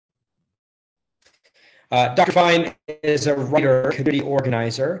Dr. Fine is a writer, community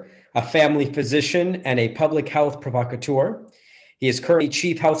organizer, a family physician, and a public health provocateur. He is currently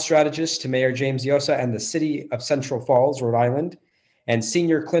Chief Health Strategist to Mayor James Yosa and the City of Central Falls, Rhode Island, and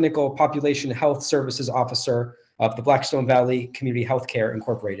Senior Clinical Population Health Services Officer of the Blackstone Valley Community Healthcare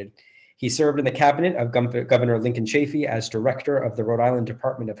Incorporated. He served in the cabinet of Governor Lincoln Chafee as Director of the Rhode Island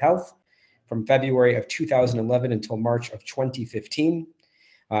Department of Health from February of 2011 until March of 2015.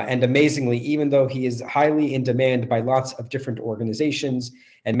 And amazingly, even though he is highly in demand by lots of different organizations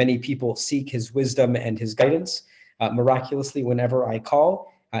and many people seek his wisdom and his guidance, miraculously, whenever I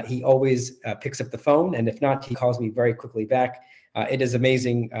call, he always picks up the phone. And if not, he calls me very quickly back. It is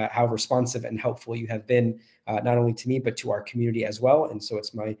amazing how responsive and helpful you have been, not only to me, but to our community as well. And so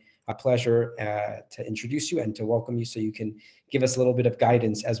it's my pleasure to introduce you and to welcome you so you can give us a little bit of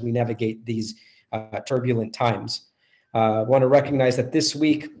guidance as we navigate these turbulent times. I want to recognize that this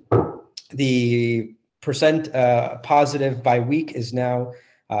week, the percent positive by week is now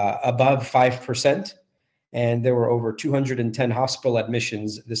above 5%. And there were over 210 hospital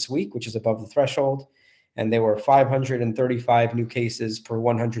admissions this week, which is above the threshold. And there were 535 new cases per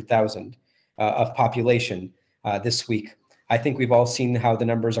 100,000 of population this week. I think we've all seen how the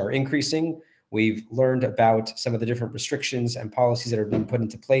numbers are increasing. We've learned about some of the different restrictions and policies that are being put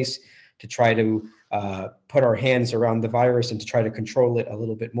into place to try to put our hands around the virus and to try to control it a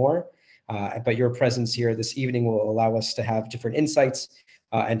little bit more. But your presence here this evening will allow us to have different insights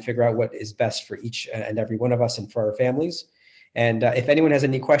and figure out what is best for each and every one of us and for our families. And if anyone has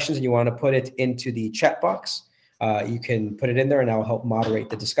any questions and you want to put it into the chat box, you can put it in there and I'll help moderate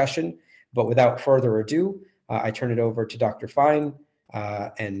the discussion. But without further ado, I turn it over to Dr. Fine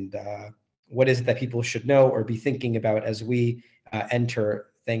and what is it that people should know or be thinking about as we enter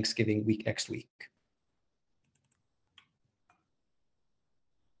Thanksgiving week next week.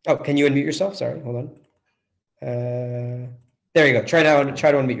 Oh, can you unmute yourself? Sorry, hold on. There you go. Try to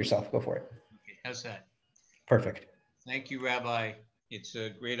unmute yourself. Go for it. Okay, how's that? Perfect. Thank you, Rabbi. It's a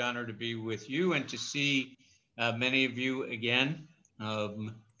great honor to be with you and to see many of you again.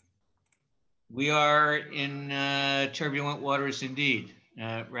 We are in turbulent waters indeed.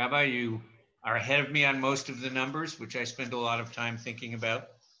 Rabbi, you are ahead of me on most of the numbers, which I spend a lot of time thinking about.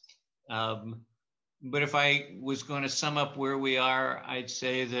 But if I was going to sum up where we are, I'd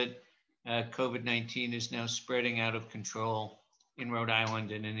say that COVID-19 is now spreading out of control in Rhode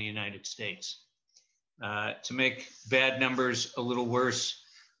Island and in the United States. To make bad numbers a little worse,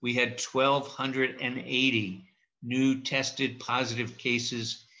 we had 1,280 new tested positive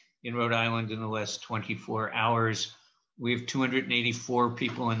cases in Rhode Island in the last 24 hours. We have 284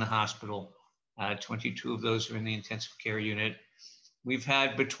 people in the hospital. 22 of those are in the intensive care unit. We've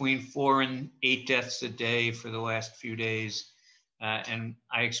had between 4 and 8 deaths a day for the last few days. And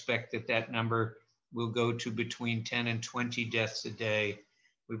I expect that that number will go to between 10 and 20 deaths a day.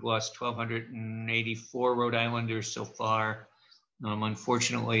 We've lost 1,284 Rhode Islanders so far.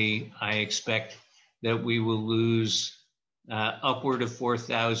 Unfortunately, I expect that we will lose upward of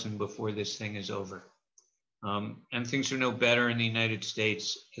 4,000 before this thing is over. And things are no better in the United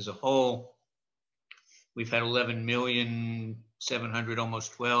States as a whole. We've had 11,700,000,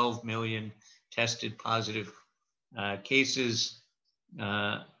 almost 12 million tested positive cases,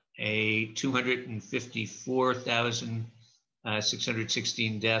 a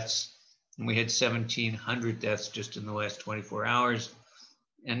 254,616 deaths, and we had 1,700 deaths just in the last 24 hours.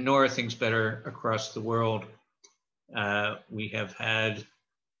 And nor are things better across the world. We have had,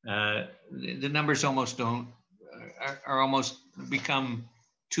 the numbers almost are almost become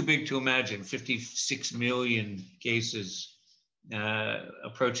too big to imagine. 56 million cases,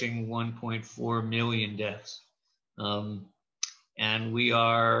 approaching 1.4 million deaths. And we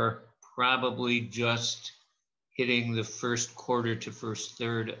are probably just hitting the first quarter to first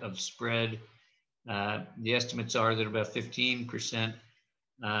third of spread. The estimates are that about 15%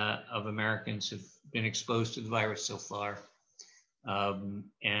 of Americans have been exposed to the virus so far.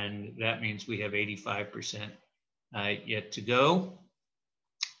 And that means we have 85% yet to go.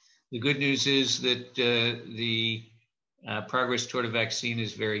 The good news is that the progress toward a vaccine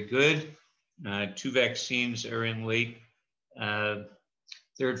is very good. 2 vaccines are in late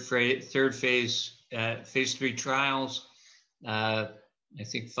phase 3 trials. I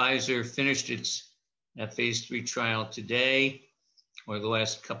think Pfizer finished its phase 3 trial today, or the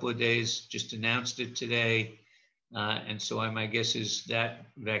last couple of days, just announced it today. And so my guess is that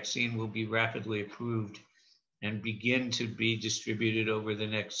vaccine will be rapidly approved and begin to be distributed over the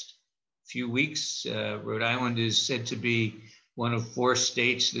next few weeks. Rhode Island is said to be one of 4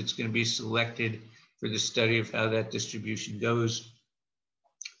 states that's going to be selected for the study of how that distribution goes.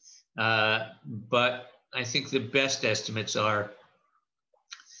 But I think the best estimates are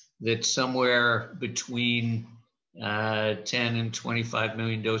that somewhere between 10 and 25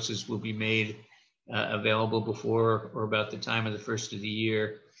 million doses will be made available before or about the time of the first of the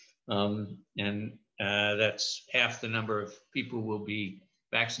year. And that's half the number of people will be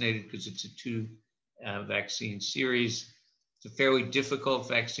vaccinated because it's a two vaccine series. It's a fairly difficult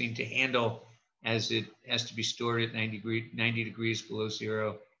vaccine to handle as it has to be stored at 90 degrees below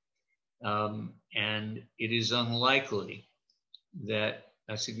zero. And it is unlikely that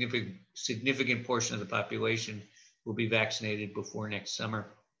a significant portion of the population will be vaccinated before next summer.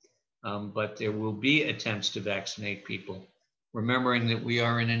 But there will be attempts to vaccinate people, remembering that we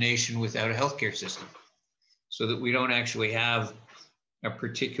are in a nation without a healthcare system, so that we don't actually have a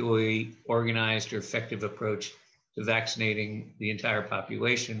particularly organized or effective approach to vaccinating the entire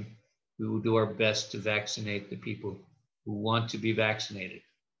population. We will do our best to vaccinate the people who want to be vaccinated.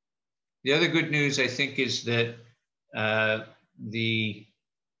 The other good news, I think, is that the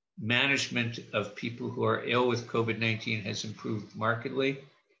management of people who are ill with COVID-19 has improved markedly.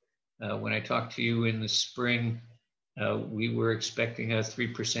 When I talked to you in the spring, we were expecting a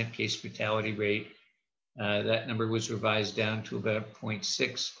 3% case fatality rate. That number was revised down to about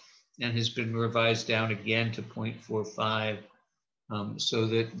 0.6 and has been revised down again to 0.45, so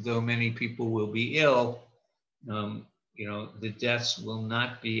that though many people will be ill, the deaths will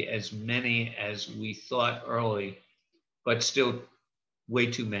not be as many as we thought early, but still way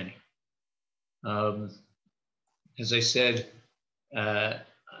too many. As I said,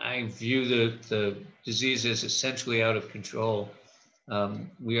 I view the disease as essentially out of control.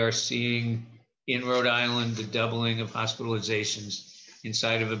 We are seeing in Rhode Island the doubling of hospitalizations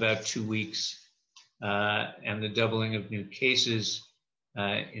inside of about 2 weeks, and the doubling of new cases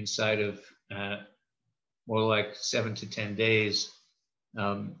inside of more like 7 to 10 days.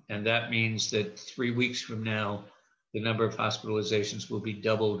 And that means that 3 weeks from now, the number of hospitalizations will be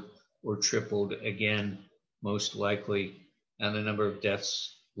doubled or tripled again, most likely, and the number of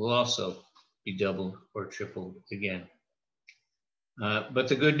deaths will also be doubled or tripled again. But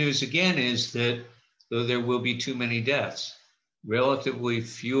the good news again is that though there will be too many deaths, relatively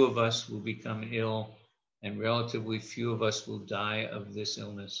few of us will become ill and relatively few of us will die of this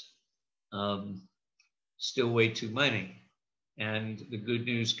illness. Still way too many. And the good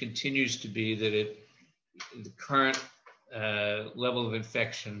news continues to be that the current level of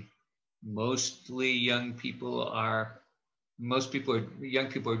infection, young people are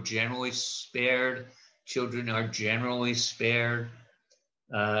generally spared. Children are generally spared.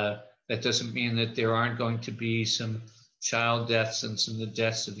 That doesn't mean that there aren't going to be some child deaths and some of the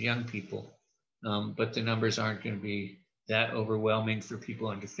deaths of young people, but the numbers aren't going to be that overwhelming for people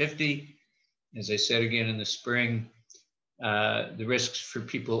under 50. As I said again in the spring, the risks for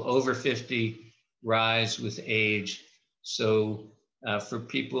people over 50 rise with age. So for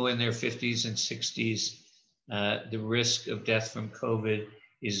people in their 50s and 60s, the risk of death from COVID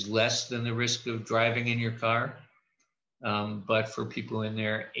is less than the risk of driving in your car. But for people in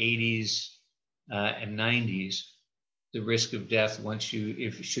their 80s and 90s, the risk of death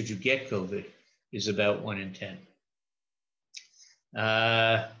should you get COVID is about 1 in 10.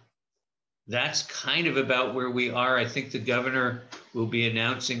 That's kind of about where we are. I think the governor will be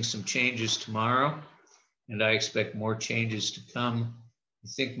announcing some changes tomorrow, and I expect more changes to come. I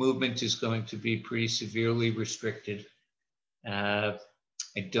think movement is going to be pretty severely restricted. I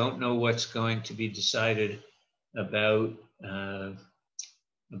don't know what's going to be decided about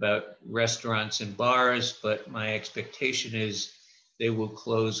restaurants and bars, but my expectation is they will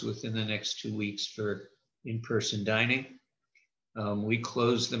close within the next 2 weeks for in-person dining. We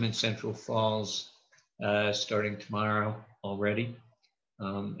close them in Central Falls starting tomorrow already.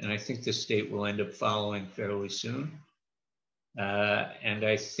 And I think the state will end up following fairly soon. And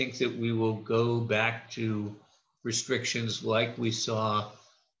I think that we will go back to restrictions like we saw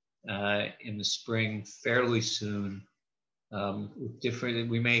in the spring fairly soon.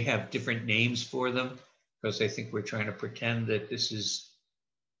 We may have different names for them because I think we're trying to pretend that this is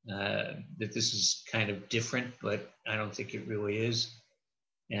kind of different, but I don't think it really is.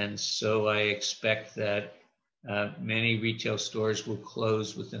 And so I expect that many retail stores will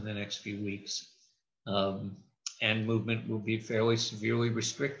close within the next few weeks, and movement will be fairly severely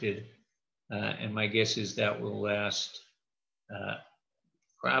restricted. And my guess is that will last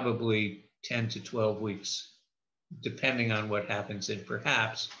probably 10 to 12 weeks, depending on what happens, and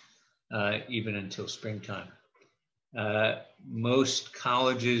perhaps even until springtime. Most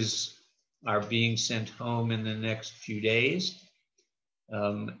colleges are being sent home in the next few days,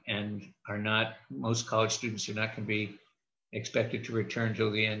 and most college students are not going to be expected to return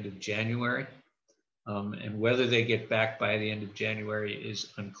till the end of January. And whether they get back by the end of January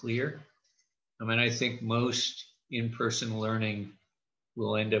is unclear. I mean, I think most in-person learning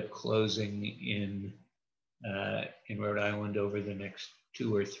will end up closing in Rhode Island over the next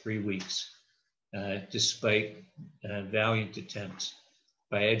 2 or 3 weeks, despite valiant attempts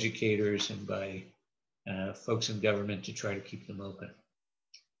by educators and by folks in government to try to keep them open.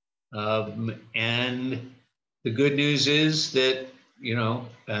 And the good news is that,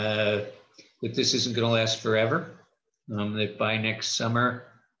 that this isn't going to last forever, that by next summer,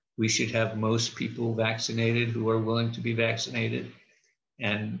 we should have most people vaccinated who are willing to be vaccinated.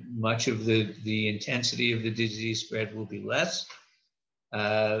 And much of the intensity of the disease spread will be less.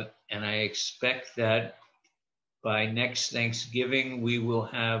 And I expect that by next Thanksgiving, we will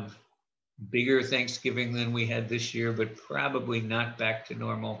have bigger Thanksgiving than we had this year, but probably not back to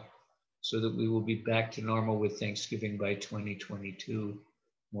normal, so that we will be back to normal with Thanksgiving by 2022,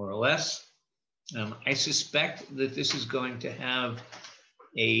 more or less. I suspect that this is going to have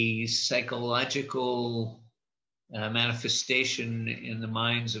a psychological manifestation in the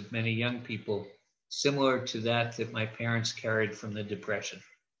minds of many young people, similar to that my parents carried from the Depression.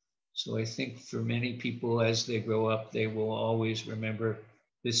 So I think for many people, as they grow up, they will always remember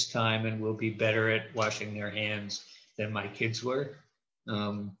this time and will be better at washing their hands than my kids were,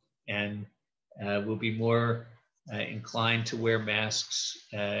 and will be more inclined to wear masks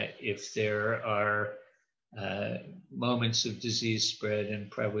if there are moments of disease spread, and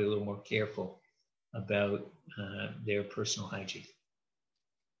probably a little more careful about their personal hygiene.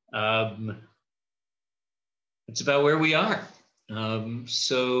 It's about where we are.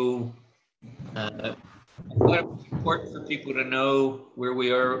 So I thought it was important for people to know where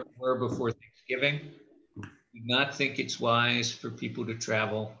we were before Thanksgiving. I do not think it's wise for people to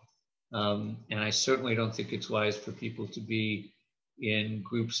travel. And I certainly don't think it's wise for people to be in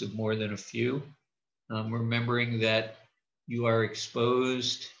groups of more than a few. Remembering that you are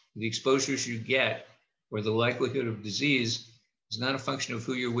exposed, the exposures you get, or the likelihood of disease is not a function of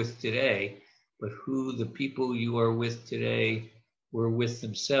who you're with today, but who the people you are with today were with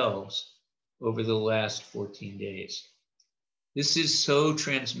themselves over the last 14 days. This is so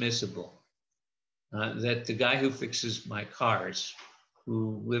transmissible that the guy who fixes my cars,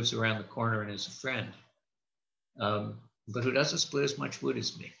 who lives around the corner and is a friend, but who doesn't split as much wood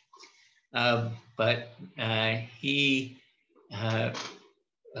as me, a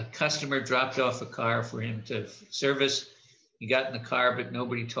customer dropped off a car for him to service. He got in the car, but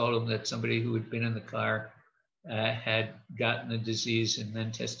nobody told him that somebody who had been in the car had gotten the disease and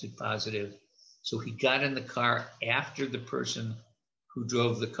then tested positive. So he got in the car after the person who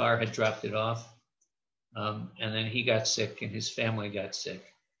drove the car had dropped it off. And then he got sick and his family got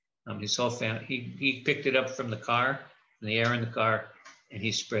sick. His whole family, he picked it up from the car, from the air in the car, and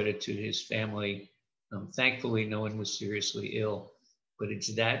he spread it to his family. Thankfully, no one was seriously ill, but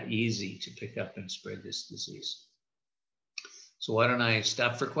it's that easy to pick up and spread this disease. So why don't I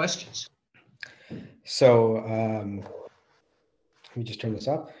stop for questions? So let me just turn this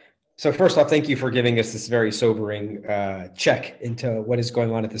off. So first off, thank you for giving us this very sobering check into what is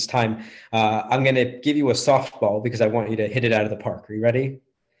going on at this time. I'm going to give you a softball because I want you to hit it out of the park. Are you ready?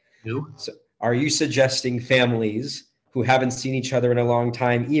 No. So are you suggesting families who haven't seen each other in a long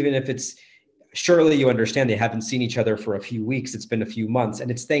time, even if it's, surely you understand they haven't seen each other for a few weeks, it's been a few months, and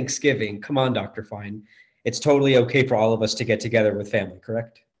it's Thanksgiving. Come on, Dr. Fine. It's totally okay for all of us to get together with family,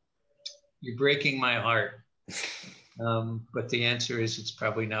 correct? You're breaking my heart. But the answer is it's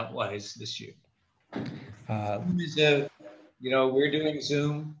probably not wise this year. We're doing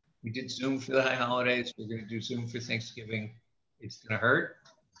Zoom. We did Zoom for the high holidays. We're going to do Zoom for Thanksgiving. It's going to hurt,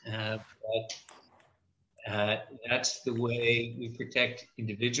 but that's the way we protect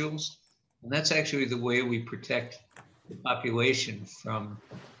individuals. And that's actually the way we protect the population from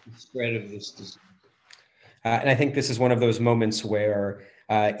the spread of this disease. And I think this is one of those moments where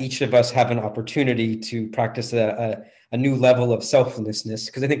each of us have an opportunity to practice a new level of selflessness,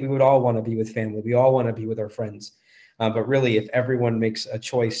 because I think we would all want to be with family. We all want to be with our friends. But really, if everyone makes a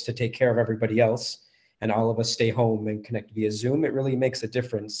choice to take care of everybody else and all of us stay home and connect via Zoom, it really makes a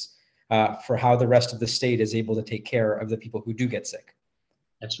difference for how the rest of the state is able to take care of the people who do get sick.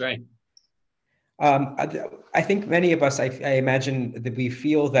 That's right. I think many of us, I imagine that we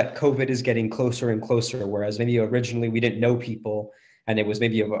feel that COVID is getting closer and closer, whereas maybe originally we didn't know people and it was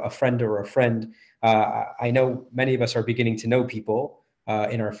maybe a friend or a friend. I know many of us are beginning to know people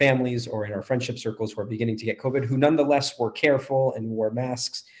in our families or in our friendship circles who are beginning to get COVID, who nonetheless were careful and wore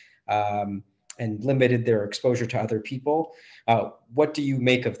masks and limited their exposure to other people. What do you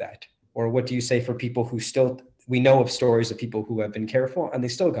make of that? Or what do you say for people who still we know of stories of people who have been careful and they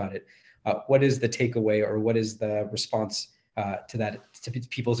still got it. What is the takeaway, or what is the response to that, to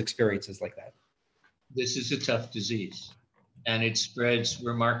people's experiences like that? This is a tough disease, and it spreads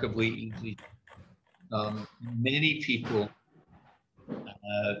remarkably easily. Many people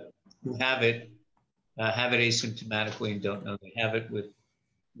who have it asymptomatically and don't know they have it, with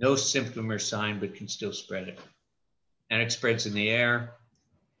no symptom or sign, but can still spread it. And it spreads in the air.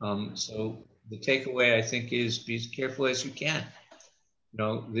 So the takeaway, I think, is be as careful as you can.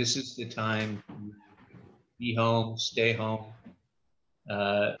 This is the time to be home, stay home.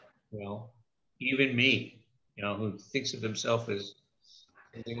 You know, even me, who thinks of himself as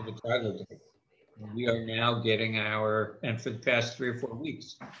something of a troglodyte, we are now getting and for the past 3 or 4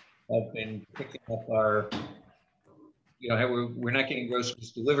 weeks, have been picking up we're not getting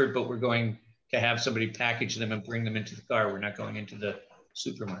groceries delivered, but we're going to have somebody package them and bring them into the car. We're not going into the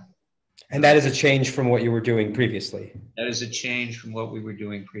supermarket. And that is a change from what you were doing previously. That is a change from what we were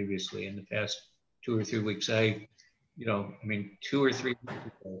doing previously in the past 2 or 3 weeks. 2 or 3 weeks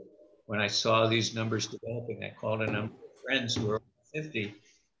ago, when I saw these numbers developing, I called a number of friends who are over 50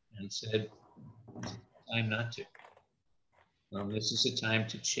 and said, "It's time not to. This is a time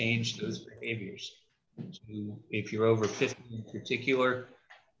to change those behaviors. If you're over 50 in particular,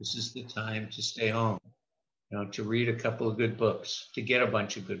 this is the time to stay home, to read a couple of good books, to get a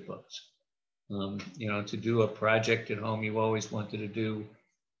bunch of good books, to do a project at home you always wanted to do,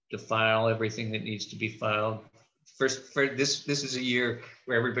 to file everything that needs to be filed. This is a year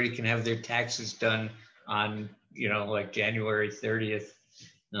where everybody can have their taxes done on, like January 30th,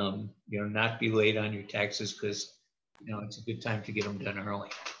 not be late on your taxes, because, it's a good time to get them done early.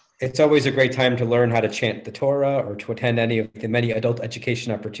 It's always a great time to learn how to chant the Torah or to attend any of the many adult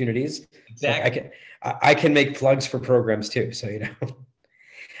education opportunities. Exactly. I can make plugs for programs too, so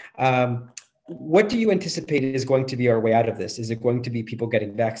what do you anticipate is going to be our way out of this? Is it going to be people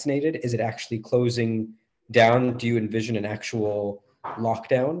getting vaccinated? Is it actually closing down? Do you envision an actual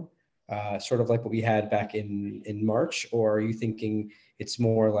lockdown, sort of like what we had back in March? Or are you thinking it's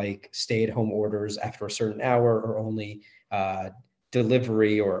more like stay-at-home orders after a certain hour, or only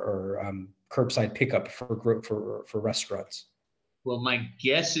delivery or curbside pickup for restaurants? Well, my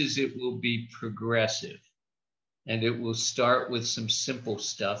guess is it will be progressive, and it will start with some simple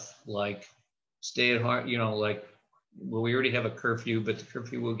stuff like stay at home, we already have a curfew, but the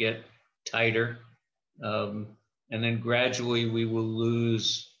curfew will get tighter. And then gradually we will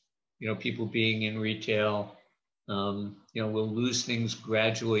lose, people being in retail. We'll lose things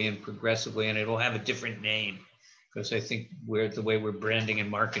gradually and progressively, and it'll have a different name, because I think the way we're branding and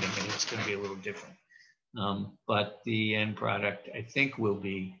marketing it, it's going to be a little different. But the end product, I think, will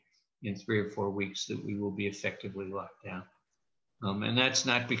be in 3 or 4 weeks that we will be effectively locked down. And that's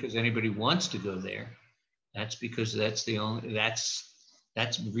not because anybody wants to go there. That's because that's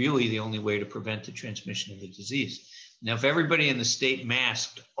really the only way to prevent the transmission of the disease. Now, if everybody in the state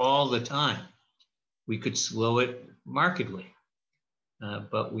masked all the time, we could slow it markedly.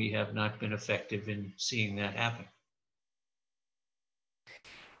 But we have not been effective in seeing that happen.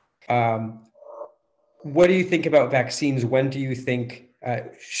 What do you think about vaccines? When do you think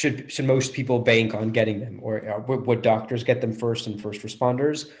should most people bank on getting them? Or would doctors get them first and first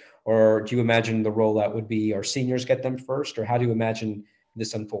responders? Or do you imagine the rollout would be our seniors get them first? Or how do you imagine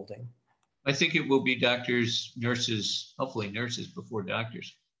this unfolding? I think it will be doctors, nurses, hopefully nurses before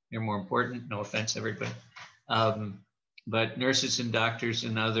doctors. They're more important. No offense, everybody. But nurses and doctors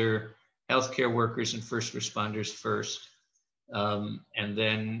and other healthcare workers and first responders first. And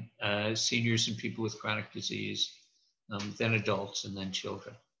then seniors and people with chronic disease, then adults, and then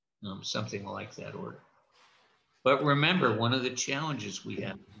children, something like that order. But remember, one of the challenges we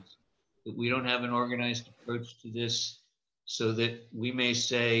have is that we don't have an organized approach to this, so that we may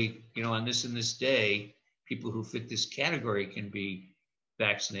say, on this and this day, people who fit this category can be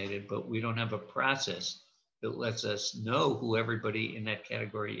vaccinated, but we don't have a process that lets us know who everybody in that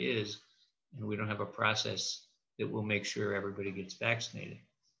category is, and we don't have a process that will make sure everybody gets vaccinated.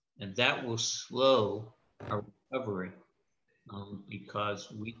 And that will slow our recovery,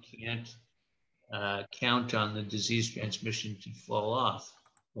 because we can't count on the disease transmission to fall off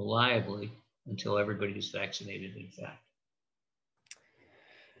reliably until everybody is vaccinated, in fact.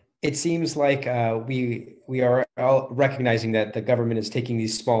 It seems like we are all recognizing that the government is taking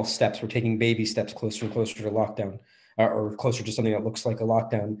these small steps. We're taking baby steps closer and closer to lockdown, or closer to something that looks like a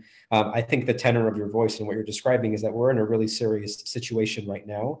lockdown. I think the tenor of your voice and what you're describing is that we're in a really serious situation right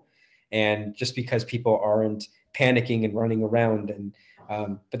now. And just because people aren't panicking and running around,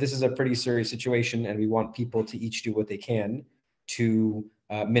 but this is a pretty serious situation, and we want people to each do what they can to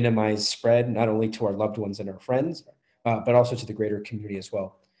minimize spread, not only to our loved ones and our friends, but also to the greater community as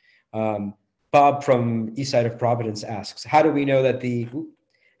well. Bob from East Side of Providence asks, how do we know that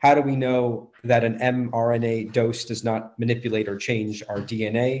an mRNA dose does not manipulate or change our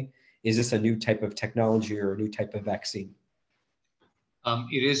DNA? Is this a new type of technology or a new type of vaccine?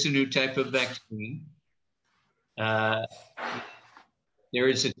 It is a new type of vaccine. There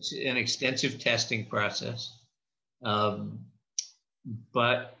is an extensive testing process.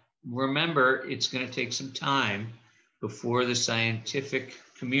 But remember, it's going to take some time before the scientific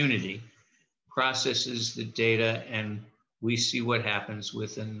community processes the data and we see what happens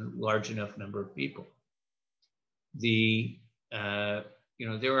with a large enough number of people. There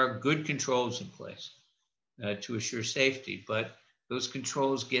are good controls in place to assure safety, but those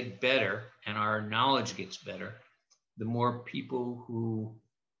controls get better and our knowledge gets better the more people who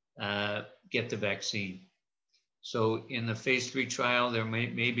get the vaccine. So in the phase 3 trial, there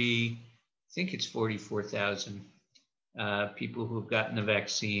may be, I think it's 44,000 people who have gotten the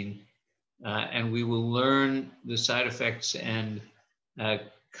vaccine. And we will learn the side effects and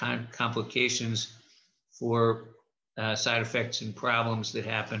complications for side effects and problems that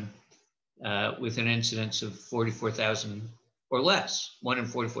happen with an incidence of 44,000 or less, 1 in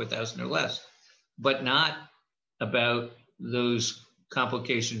 44,000 or less, but not about those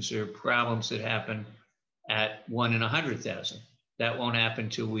complications or problems that happen at 1 in 100,000. That won't happen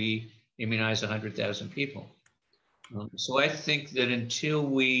till we immunize 100,000 people. So I think that until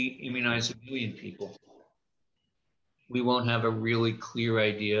we immunize 1 million people, we won't have a really clear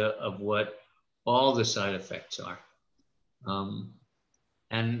idea of what all the side effects are.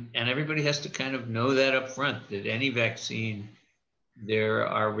 And everybody has to kind of know that up front, that any vaccine, there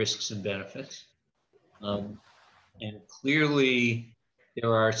are risks and benefits. And clearly,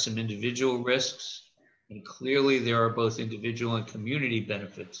 there are some individual risks, and clearly there are both individual and community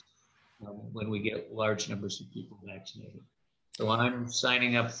benefits when we get large numbers of people vaccinated. So I'm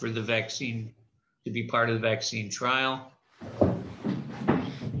signing up for the vaccine, to be part of the vaccine trial. I'm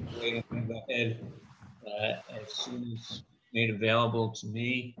going to go ahead as soon as made available to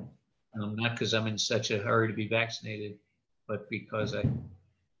me, not because I'm in such a hurry to be vaccinated, but because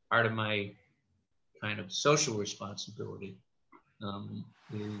part of my kind of social responsibility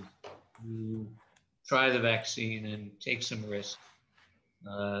is to try the vaccine and take some risks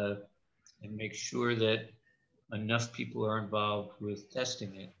and make sure that enough people are involved with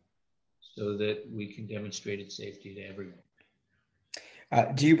testing it so that we can demonstrate its safety to everyone.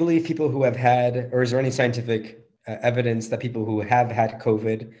 Do you believe people who have had, or is there any scientific evidence that people who have had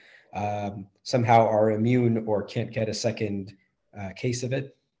COVID somehow are immune or can't get a second case of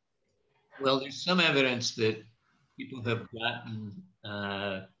it? Well, there's some evidence that people have gotten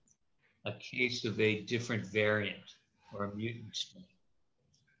a case of a different variant or a mutant strain,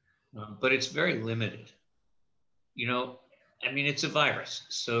 but it's very limited. It's a virus,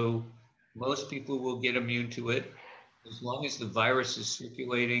 so most people will get immune to it. As long as the virus is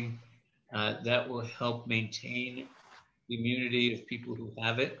circulating, that will help maintain the immunity of people who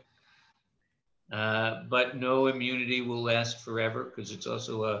have it. But no immunity will last forever because it's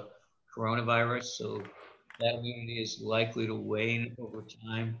also a coronavirus, so that immunity is likely to wane over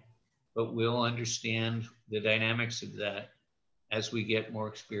time, but we'll understand the dynamics of that as we get more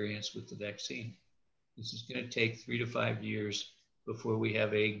experience with the vaccine. This is going to take 3 to 5 years before we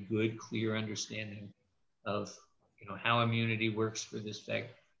have a good, clear understanding of how immunity works for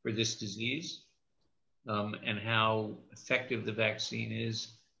this disease, and how effective the vaccine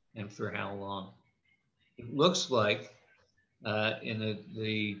is and for how long. It looks like in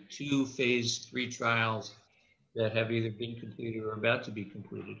the 2 phase 3 trials that have either been completed or about to be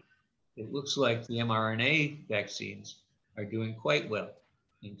completed, it looks like the mRNA vaccines are doing quite well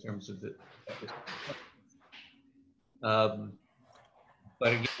in terms of the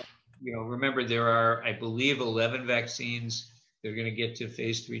but again, remember there are, I believe, 11 vaccines. They're going to get to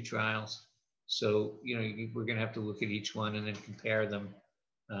phase 3 trials. So, we're going to have to look at each one and then compare them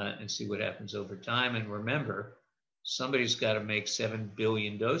and see what happens over time. And remember, somebody's got to make 7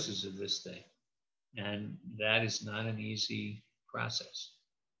 billion doses of this thing. And that is not an easy process.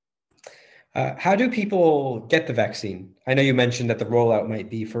 How do people get the vaccine? I know you mentioned that the rollout might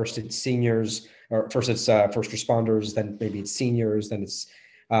be first it's seniors, or first it's first responders, then maybe it's seniors, then it's,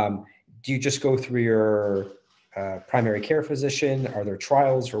 do you just go through your primary care physician? Are there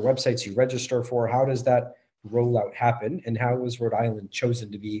trials or websites you register for? How does that rollout happen? And how was Rhode Island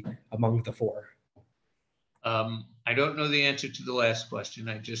chosen to be among the 4? I don't know the answer to the last question.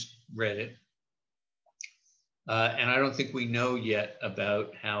 I just read it. And I don't think we know yet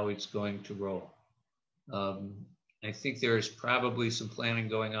about how it's going to roll. I think there is probably some planning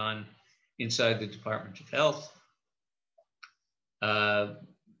going on inside the Department of Health.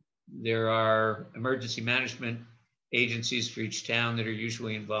 There are emergency management agencies for each town that are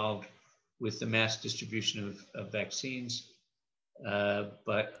usually involved with the mass distribution of vaccines.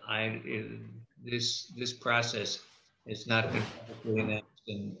 But this process has not been publicly announced,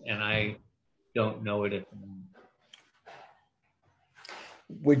 and I don't know it at the moment.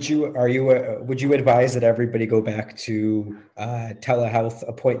 Would you advise that everybody go back to telehealth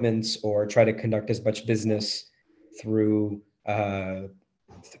appointments or try to conduct as much business through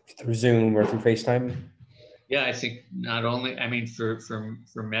through Zoom or through FaceTime? Yeah, I think not only, I mean, for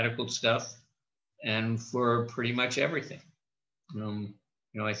medical stuff and for pretty much everything.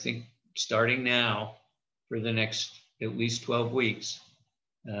 I think starting now for the next at least 12 weeks,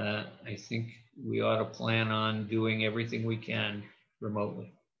 I think we ought to plan on doing everything we can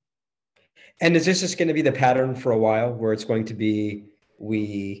remotely. And is this just going to be the pattern for a while, where it's going to be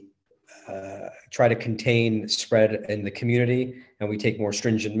we try to contain spread in the community and we take more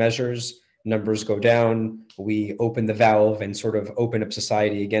stringent measures, numbers go down, we open the valve and sort of open up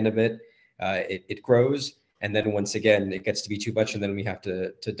society again a bit, it grows, and then once again it gets to be too much and then we have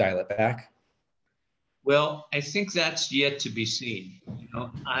to dial it back? Well, I think that's yet to be seen.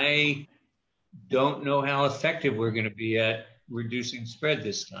 I don't know how effective we're going to be at reducing spread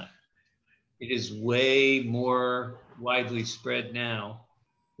this time. It is way more widely spread now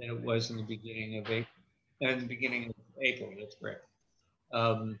than it was in the beginning of April. That's correct.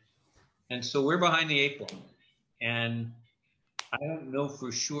 And so we're behind the 8 ball, and I don't know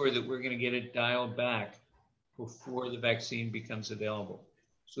for sure that we're going to get it dialed back before the vaccine becomes available.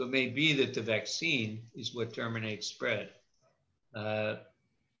 So it may be that the vaccine is what terminates spread.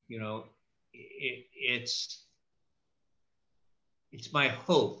 It's my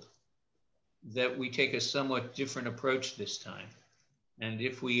hope that we take a somewhat different approach this time. And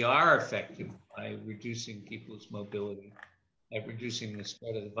if we are effective by reducing people's mobility, at reducing the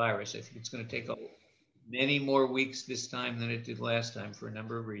spread of the virus, I think it's going to take many more weeks this time than it did last time for a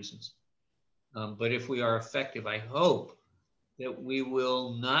number of reasons. But if we are effective, I hope that we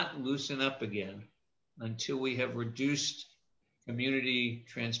will not loosen up again until we have reduced community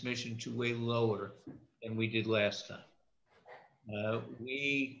transmission to way lower than we did last time.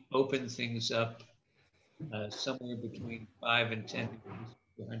 We opened things up somewhere between 5 and 10 degrees,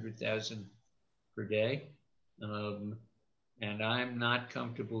 100,000 per day. And I'm not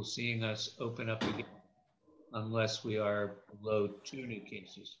comfortable seeing us open up again unless we are below 2 new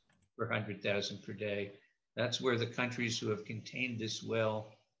cases per 100,000 per day. That's where the countries who have contained this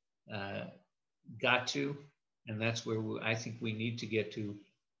well got to, and that's where I think we need to get to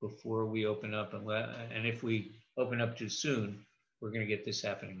before we open up. And if we open up too soon, we're going to get this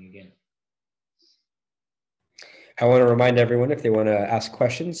happening again. I want to remind everyone, if they want to ask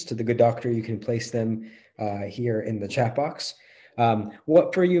questions to the good doctor, you can place them here in the chat box.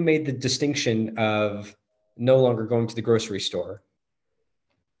 What for you made the distinction of no longer going to the grocery store?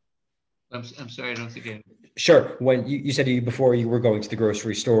 I'm sorry, I don't think I... Sure. When you said before you were going to the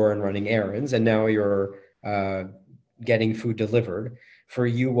grocery store and running errands, and now you're getting food delivered. For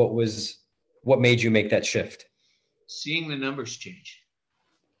you, what made you make that shift? Seeing the numbers change.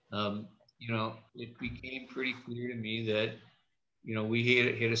 It became pretty clear to me that, we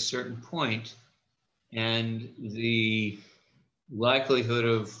hit a certain point, and the likelihood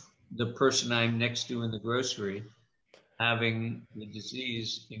of the person I'm next to in the grocery having the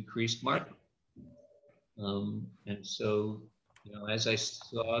disease increased markedly. And so, as I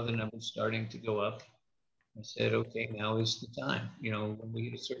saw the numbers starting to go up, I said, okay, now is the time. When we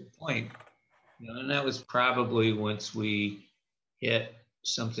hit a certain point, and that was probably once we hit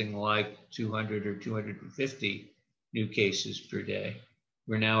something like 200 or 250 new cases per day.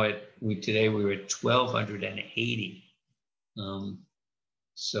 We're now today we were at 1,280.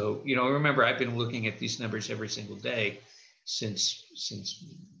 So, remember, I've been looking at these numbers every single day since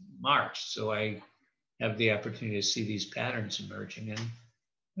March. So I have the opportunity to see these patterns emerging. And,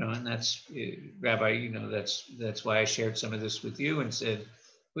 and that's, Rabbi, that's why I shared some of this with you and said,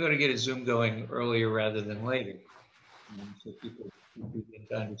 we ought to get a Zoom going earlier rather than later. So people begin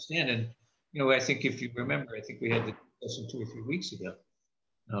to understand. And, I think if you remember, I think we had the discussion 2 or 3 weeks ago,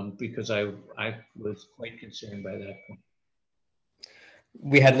 because I was quite concerned by that point.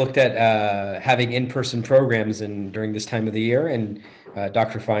 We had looked at having in-person programs during this time of the year, and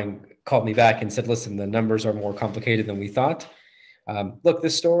Dr. Fine called me back and said, listen, the numbers are more complicated than we thought. Look,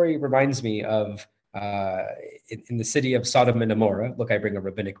 this story reminds me of in the city of Sodom and Gomorrah. Look, I bring a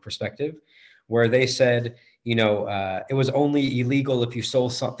rabbinic perspective, where they said, it was only illegal if you stole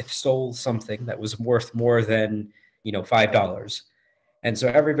something that was worth more than $5. And so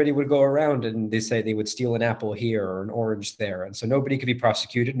everybody would go around and they say they would steal an apple here or an orange there. And so nobody could be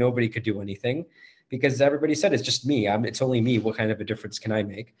prosecuted. Nobody could do anything because everybody said, it's just me. It's only me. What kind of a difference can I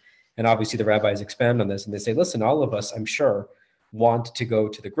make? And obviously the rabbis expand on this and they say, listen, all of us, I'm sure, want to go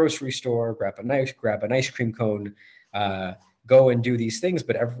to the grocery store, grab an ice cream cone, go and do these things.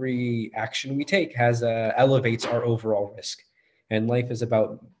 But every action we take elevates our overall risk. And life is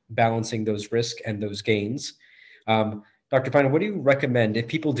about balancing those risks and those gains. Dr. Pine, what do you recommend if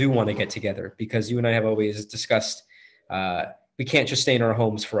people do want to get together? Because you and I have always discussed we can't just stay in our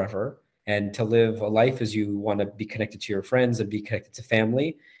homes forever. And to live a life as you want to be connected to your friends and be connected to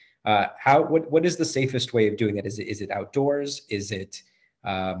family, what is the safest way of doing that? Is it outdoors? Is it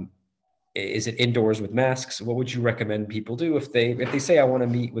indoors with masks? What would you recommend people do if they say, I want to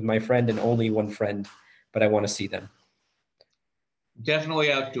meet with my friend and only one friend, but I want to see them?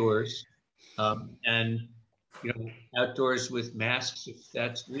 Definitely outdoors, and outdoors with masks if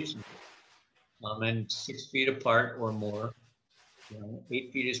that's reasonable, and 6 feet apart or more.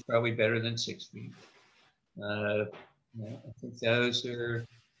 8 feet is probably better than 6 feet. I think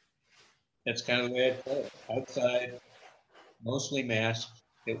that's kind of the way I'd play it. Outside, mostly masked,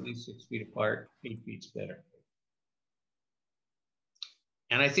 at least 6 feet apart. 8 feet's better.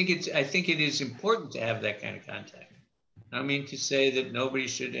 And I think it is important to have that kind of contact. I mean to say that nobody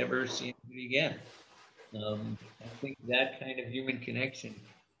should ever see anybody again. I think that kind of human connection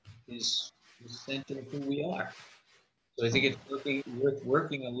is the center of who we are. So I think it's worth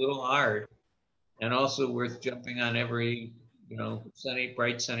working a little hard, and also worth jumping on every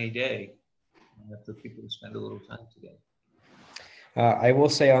bright sunny day for people to spend a little time together. I will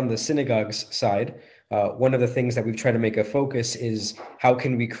say on the synagogue's side, one of the things that we've tried to make a focus is how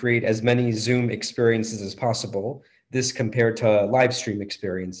can we create as many Zoom experiences as possible, this compared to live stream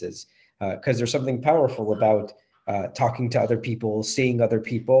experiences, because there's something powerful about talking to other people, seeing other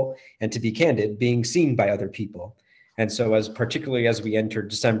people, and to be candid, being seen by other people. And so particularly as we enter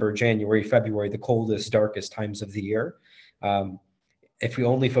December, January, February, the coldest, darkest times of the year, if we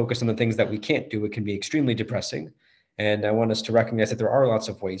only focus on the things that we can't do, it can be extremely depressing. And I want us to recognize that there are lots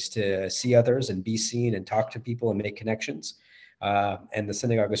of ways to see others and be seen and talk to people and make connections. And the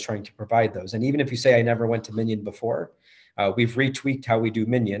synagogue is trying to provide those. And even if you say, I never went to Minyan before, we've retweaked how we do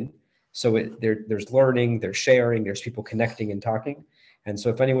Minyan. So there's learning, there's sharing, there's people connecting and talking. And so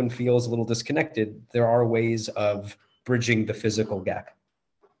if anyone feels a little disconnected, there are ways of bridging the physical gap.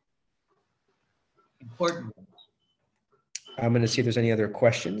 Important. I'm going to see if there's any other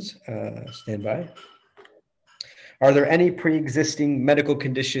questions. Stand by. Are there any pre-existing medical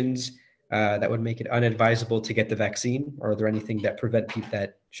conditions that would make it unadvisable to get the vaccine? Or are there anything that prevent people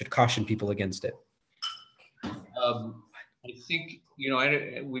that should caution people against it? I think,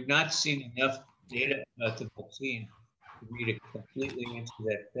 we've not seen enough data about the vaccine for me to completely answer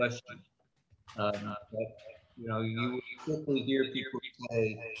that question. But, you quickly hear people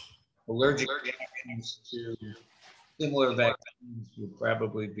say allergic reactions to similar vaccines would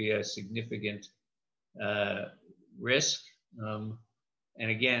probably be a significant risk. And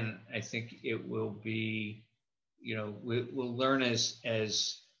again, I think it will be, we'll learn as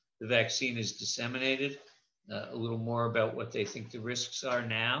the vaccine is disseminated a little more about what they think the risks are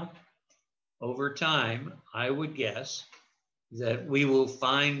now. Over time, I would guess that we will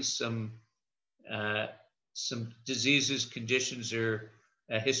find some diseases, conditions, or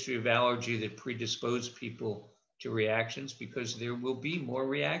a history of allergy that predispose people to reactions, because there will be more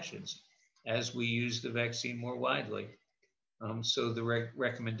reactions as we use the vaccine more widely. So the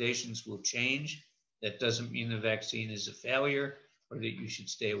recommendations will change. That doesn't mean the vaccine is a failure or that you should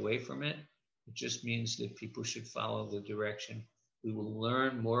stay away from it. It just means that people should follow the direction. We will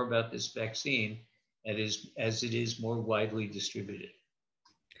learn more about this vaccine as it is more widely distributed.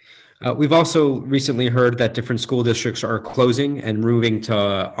 We've also recently heard that different school districts are closing and moving to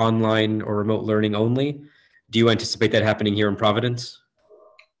online or remote learning only. Do you anticipate that happening here in Providence?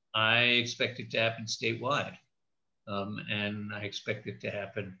 I expect it to happen statewide, and I expect it to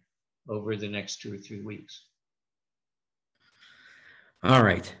happen over the next 2 or 3 weeks. All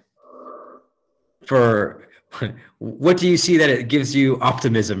right. For what do you see that it gives you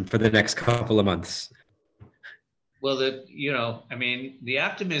optimism for the next couple of months? Well, the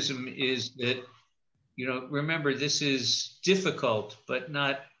optimism is that, remember, this is difficult, but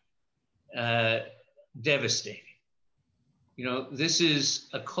not devastating. This is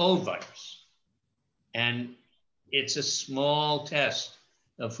a cold virus, and it's a small test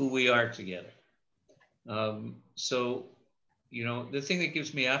of who we are together. So, the thing that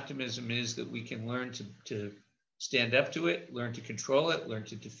gives me optimism is that we can learn to stand up to it, learn to control it, learn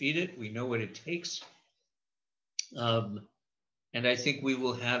to defeat it. We know what it takes. Um, and I think we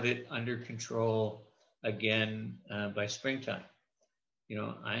will have it under control again by springtime.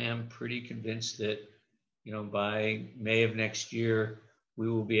 I am pretty convinced that, by May of next year, we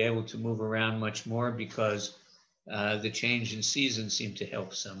will be able to move around much more because the change in season seemed to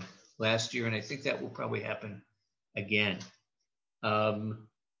help some last year. And I think that will probably happen again.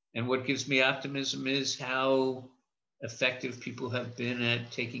 And what gives me optimism is how effective people have been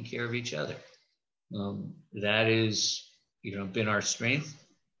at taking care of each other. That is, been our strength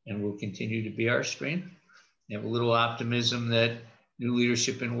and will continue to be our strength. I have a little optimism that new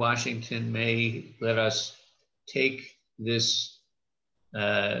leadership in Washington may let us take this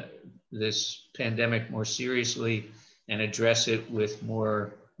this pandemic more seriously and address it with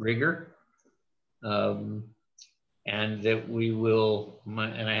more rigor. And that we will,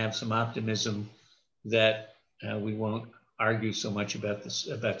 and I have some optimism that we won't argue so much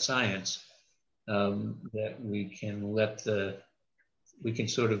about science, that we can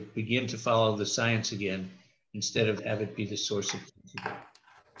sort of begin to follow the science again instead of have it be the source of confusion.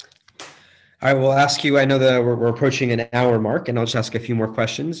 I will ask you, I know that we're approaching an hour mark, and I'll just ask a few more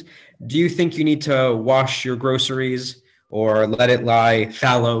questions. Do you think you need to wash your groceries or let it lie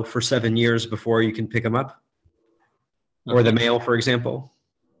fallow for 7 years before you can pick them up? Or the mail, for example?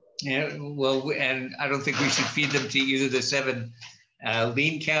 Yeah, well, and I don't think we should feed them to either the 7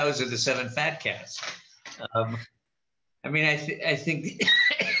 lean cows or the 7 fat cows. I mean, I think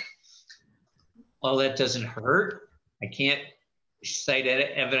all that doesn't hurt. I can't cite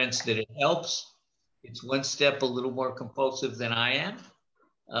evidence that it helps. It's one step a little more compulsive than I am.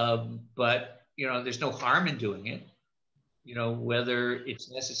 But, there's no harm in doing it. Whether it's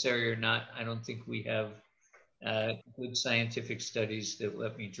necessary or not, I don't think we have good scientific studies that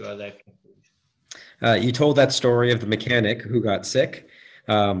let me draw that conclusion. You told that story of the mechanic who got sick.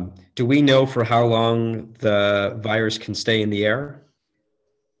 Do we know for how long the virus can stay in the air?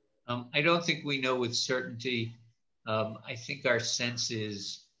 I don't think we know with certainty. I think our sense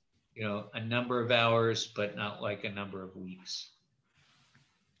is, a number of hours, but not like a number of weeks.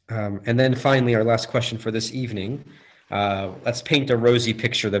 And then finally, our last question for this evening. Let's paint a rosy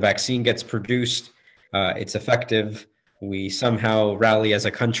picture. The vaccine gets produced. It's effective. We somehow rally as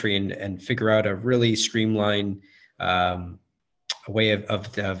a country and figure out a really streamlined way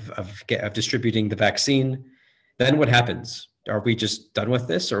of distributing the vaccine. Then what happens? Are we just done with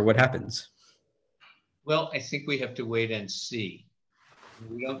this, or what happens? Well, I think we have to wait and see.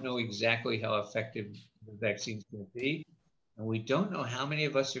 We don't know exactly how effective the vaccine is going to be, and we don't know how many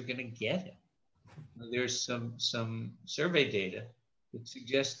of us are going to get it. There's some survey data that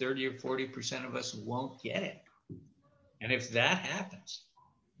suggests 30 or 40% of us won't get it. And if that happens,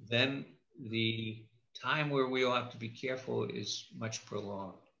 then the time where we'll have to be careful is much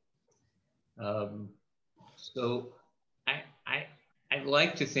prolonged. So I'd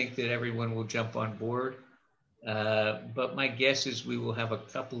like to think that everyone will jump on board, but my guess is we will have a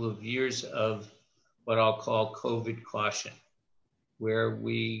couple of years of what I'll call COVID caution, where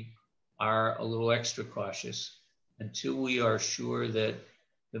we are a little extra cautious until we are sure that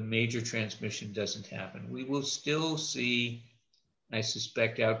the major transmission doesn't happen. We will still see, I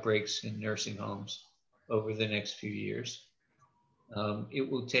suspect, outbreaks in nursing homes over the next few years. It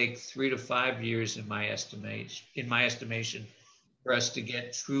will take 3 to 5 years, in my estimation, for us to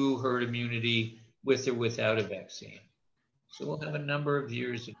get true herd immunity with or without a vaccine. So we'll have a number of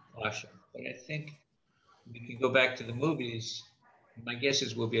years of caution. But I think we can go back to the movies. My guess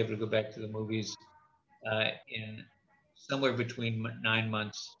is we'll be able to go back to the movies in somewhere between 9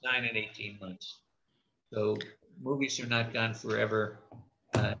 and 18 months. So movies are not gone forever.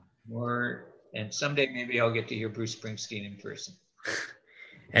 And someday maybe I'll get to hear Bruce Springsteen in person.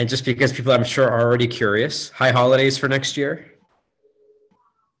 And just because people, I'm sure, are already curious, high holidays for next year?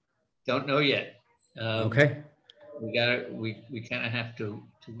 Don't know yet. Okay. We kind of have to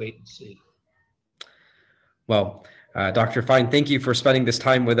wait and see. Well, Dr. Fine, thank you for spending this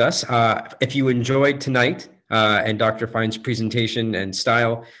time with us. If you enjoyed tonight and Dr. Fine's presentation and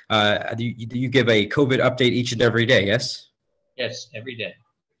style, you give a COVID update each and every day, yes? Yes, every day.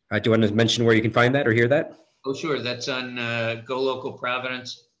 Do you want to mention where you can find that or hear that? Oh, sure. That's on Go Local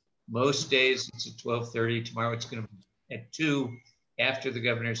Providence. Most days it's at 12:30. Tomorrow it's going to be at 2 after the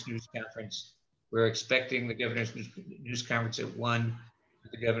governor's news conference. We're expecting the governor's news conference at 1 for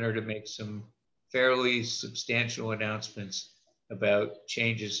the governor to make some fairly substantial announcements about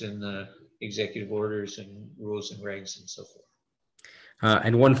changes in the executive orders and rules and regs and so forth.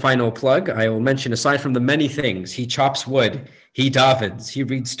 And one final plug, I will mention, aside from the many things, he chops wood, he davens, he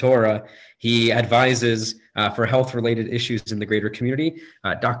reads Torah, he advises for health-related issues in the greater community.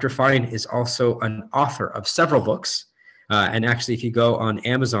 Dr. Fine is also an author of several books. And actually, if you go on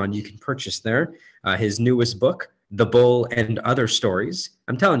Amazon, you can purchase there his newest book, The Bull and Other Stories.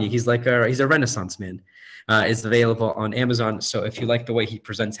 I'm telling you, he's a Renaissance man. Is available on Amazon. So if you like the way he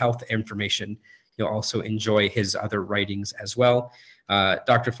presents health information, you'll also enjoy his other writings as well.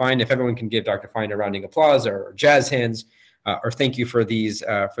 Dr. Fine, if everyone can give Dr. Fine a rounding applause or jazz hands, or thank you for these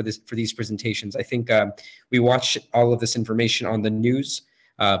presentations. I think we watch all of this information on the news,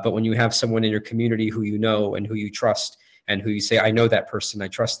 but when you have someone in your community who you know and who you trust and who you say, I know that person, I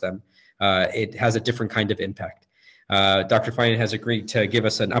trust them, it has a different kind of impact. Dr. Fine has agreed to give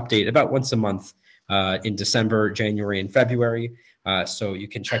us an update about once a month in December, January, and February. So you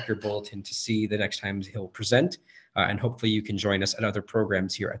can check your bulletin to see the next time he'll present. And hopefully you can join us at other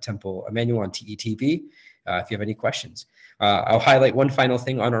programs here at Temple Emanu on TETV if you have any questions. I'll highlight one final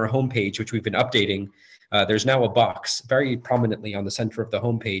thing on our homepage, which we've been updating. There's now a box very prominently on the center of the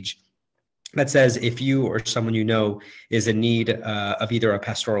homepage that says if you or someone you know is in need of either a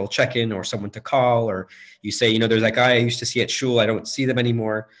pastoral check-in or someone to call, or you say, there's that guy I used to see at shul, I don't see them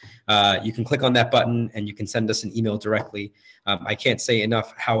anymore, you can click on that button and you can send us an email directly. I can't say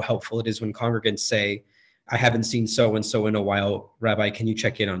enough how helpful it is when congregants say, I haven't seen so-and-so in a while, Rabbi, can you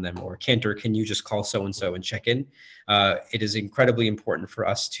check in on them? Or Cantor, can you just call so-and-so and check in? It is incredibly important for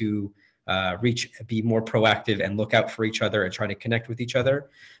us to be more proactive and look out for each other and try to connect with each other.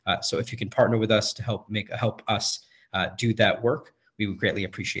 So if you can partner with us to help us do that work, we would greatly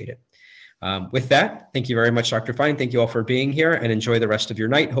appreciate it. With that, thank you very much, Dr. Fine. Thank you all for being here and enjoy the rest of your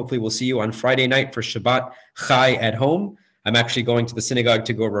night. Hopefully we'll see you on Friday night for Shabbat Chai at home. I'm actually going to the synagogue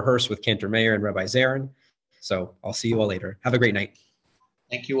to go rehearse with Cantor Meir and Rabbi Zarin. So I'll see you all later. Have a great night.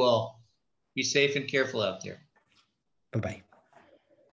 Thank you all. Be safe and careful out there. Bye-bye.